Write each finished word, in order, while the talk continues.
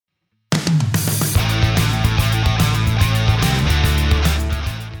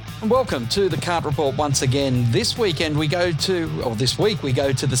Welcome to the Kart Report once again. This week we go to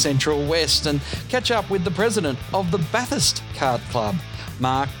the Central West and catch up with the president of the Bathurst Kart Club,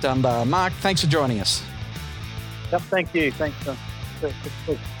 Mark Dunbar. Mark, thanks for joining us. Yep, thank you. Thanks for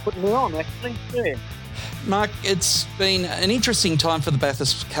putting me on, actually. Yeah. Mark, it's been an interesting time for the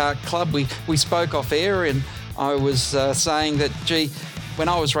Bathurst Kart Club. We spoke off air and I was saying that, when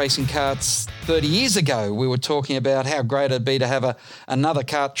I was racing karts 30 years ago, we were talking about how great it'd be to have another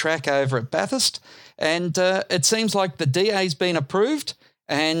kart track over at Bathurst. And it seems like the DA's been approved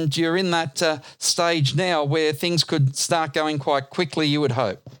and you're in that stage now where things could start going quite quickly, you would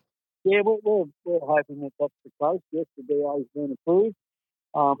hope. Yeah, we're hoping that that's the case. Yes, the DA's been approved.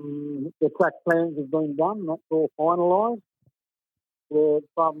 The track plans have been done. That's all finalised. We've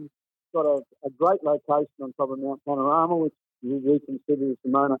got a great location on top of Mount Panorama, which we consider as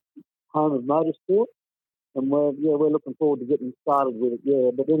the home of motorsport, and we're looking forward to getting started with it. Yeah,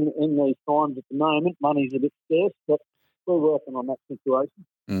 but in these times at the moment, money's a bit scarce, but we're working on that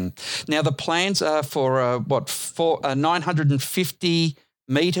situation. Now the plans are for a 950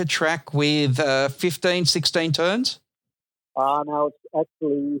 metre track with 15, 16 turns. No, it's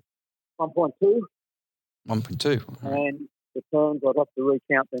actually 1.2. 1.2, and the turns I'd have to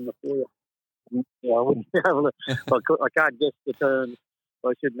recount them for you. Yeah, I wouldn't be able to. I can't guess the turns.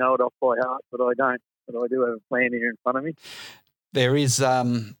 I should know it off by heart, but I don't. But I do have a plan here in front of me. There is a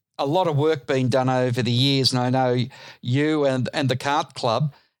lot of work being done over the years, and I know you and the Kart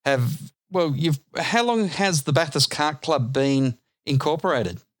Club have. Well, how long has the Bathurst Kart Club been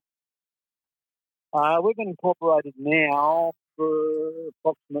incorporated? We've been incorporated now for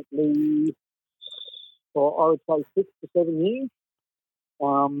approximately, I would say 6 to 7 years.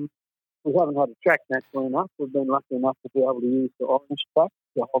 We haven't had a track naturally enough. We've been lucky enough to be able to use the Orange track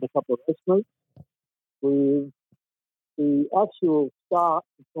to hold a couple of race meets. The actual start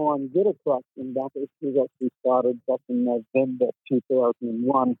to try and get a track in Bathurst was actually started back in November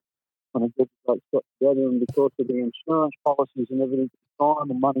 2001 when a group of folks got together, and because of the insurance policies and everything at the time,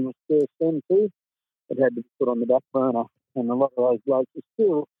 the money was scarce then too, it had to be put on the back burner, and a lot of those blokes are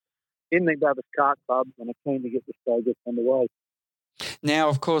still in the Bathurst Kart Club and are keen to get this project underway. Now,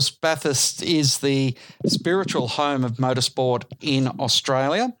 of course, Bathurst is the spiritual home of motorsport in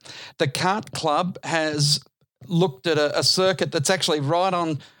Australia. The Kart Club has looked at a circuit that's actually right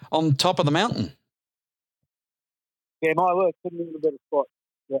on top of the mountain. Yeah, my work couldn't be in a better spot.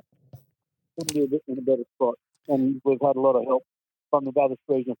 Yeah, couldn't be in a better spot. And we've had a lot of help from the Bathurst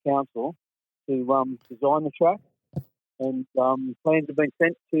Regional Council to design the track. And plans have been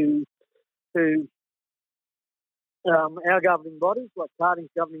sent to our governing bodies, like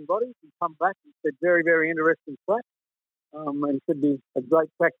karting's governing bodies, and come back and said very, very interesting track, and should be a great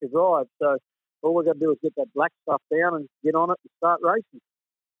track to drive. So all we've got to do is get that black stuff down and get on it and start racing.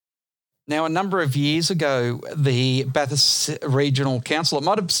 Now, a number of years ago, the Bathurst Regional Council, it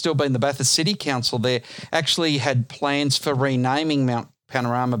might have still been the Bathurst City Council there, actually had plans for renaming Mount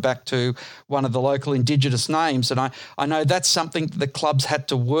Panorama back to one of the local Indigenous names. And I know that's something that the clubs had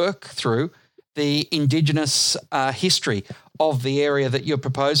to work through, the Indigenous history of the area that you're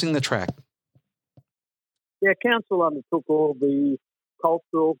proposing the track. Yeah, council undertook all the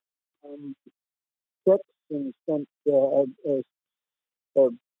cultural steps and spent a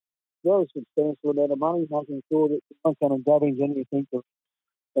very substantial amount of money making sure that they weren't going to damage anything of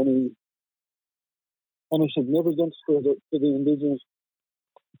any significance to the Indigenous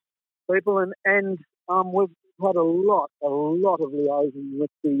people. And we've had a lot of liaison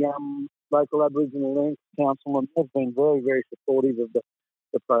with the local Aboriginal Land Council, and they've been very, very supportive of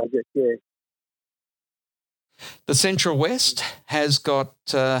the project, yeah. The Central West has got,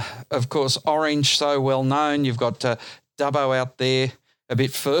 of course, Orange, so well known. You've got Dubbo out there a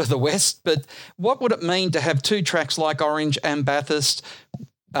bit further west. But what would it mean to have two tracks like Orange and Bathurst,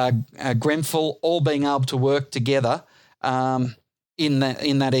 Grenfell, all being able to work together in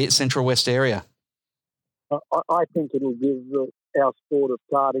that Central West area? I think it'll give our sport of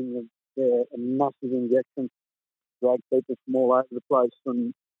karting a massive injection, drag people from all over the place,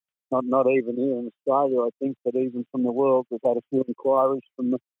 and not even here in Australia, I think, but even from the world. We've had a few inquiries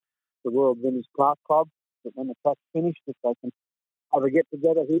from the World Vintage Kart Club that when the track's finished, if they can have a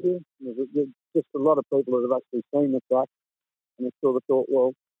get-together here. There's just a lot of people that have actually seen the track and have sort of thought,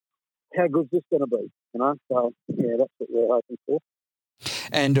 well, how good's this going to be? So, yeah, that's what we're hoping for.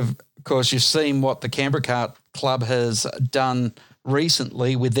 And, of course, you've seen what the Canberra Kart Club has done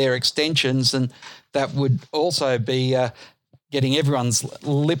recently with their extensions, and that would also be getting everyone's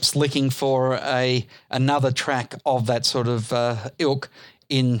lips licking for another track of that sort of ilk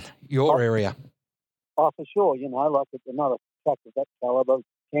in your area. Oh, for sure. Like another track of that calibre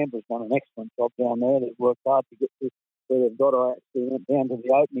Canberra's done an excellent job down there. They've worked hard to get to where they've got. I actually went down to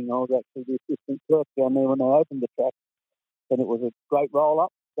the opening. I was actually the assistant clerk down there when they opened the track. And it was a great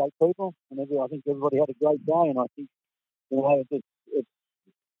roll-up, great people, and I think everybody had a great day. And I think, it's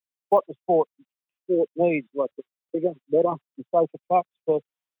what the sport needs, like the bigger, better, and safer tracks for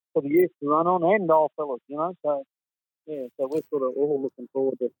the youth to run on, and old fellas, So, yeah, so we're sort of all looking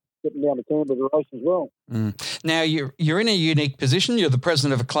forward to getting down to Canberra to race as well. Now, you're in a unique position. You're the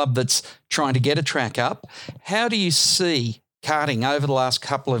president of a club that's trying to get a track up. How do you see karting over the last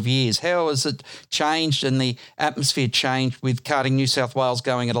couple of years? How has it changed and the atmosphere changed with Karting New South Wales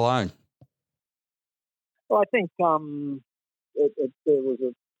going it alone? Well, I think there was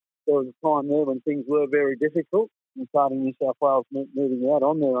a time there when things were very difficult and Karting New South Wales moving out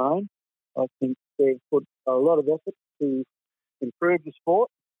on their own. I think they've put a lot of effort to improve the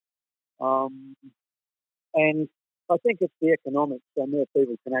sport. And I think it's the economics, so more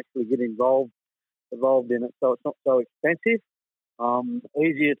people can actually get involved in it, so it's not so expensive.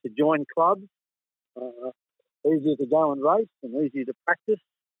 Easier to join clubs, easier to go and race, and easier to practice.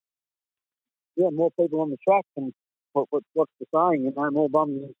 Yeah, more people on the track, and what's the saying? More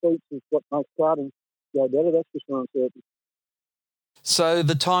bums in seats is what makes karting go better. That's for sure and certain. So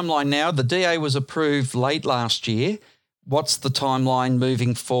the timeline now, the DA was approved late last year. What's the timeline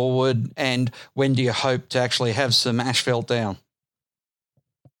moving forward, and when do you hope to actually have some asphalt down?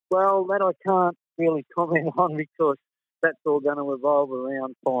 Well, that I can't really comment on because that's all going to evolve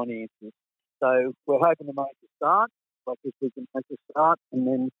around finances. So we're hoping to make a start, like if we can make a start, and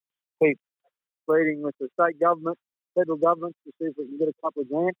then keep pleading with the state government, federal government to see if we can get a couple of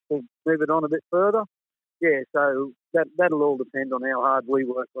grants to move it on a bit further. Yeah, so that'll all depend on how hard we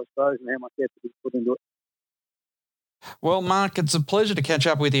work, I suppose, and how much effort we put into it. Well, Mark, it's a pleasure to catch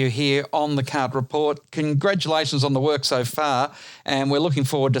up with you here on the Kart Report. Congratulations on the work so far, and we're looking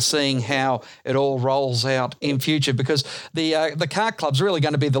forward to seeing how it all rolls out in future, because the Kart Club's really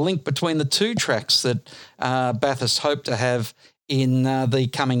going to be the link between the two tracks that Bathurst hope to have in the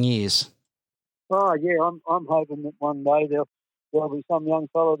coming years. Oh, yeah, I'm hoping that one day there'll be some young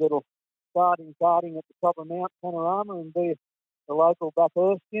fellow that'll start in karting at the top of Mount Panorama and be a local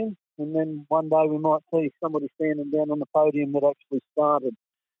Bathurstian. And then one day we might see somebody standing down on the podium that actually started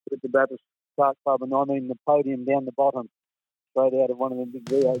with the Bathurst Kart Club, and I mean the podium down the bottom, straight out of one of the big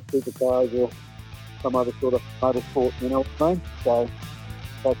V8 supercars or some other sort of motorsport, you know what I mean? So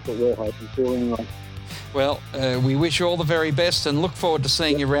that's what we're hoping for anyway. Well, we wish you all the very best and look forward to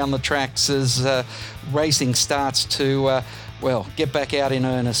seeing you around the tracks as racing starts to, get back out in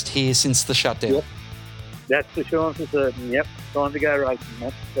earnest here since the shutdown. Yep. That's for sure and for certain. Yep, time to go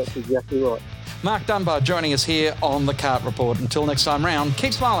racing. That's exactly right. Mark Dunbar joining us here on the Kart Report. Until next time round,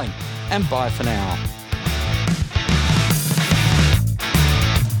 keep smiling and bye for now.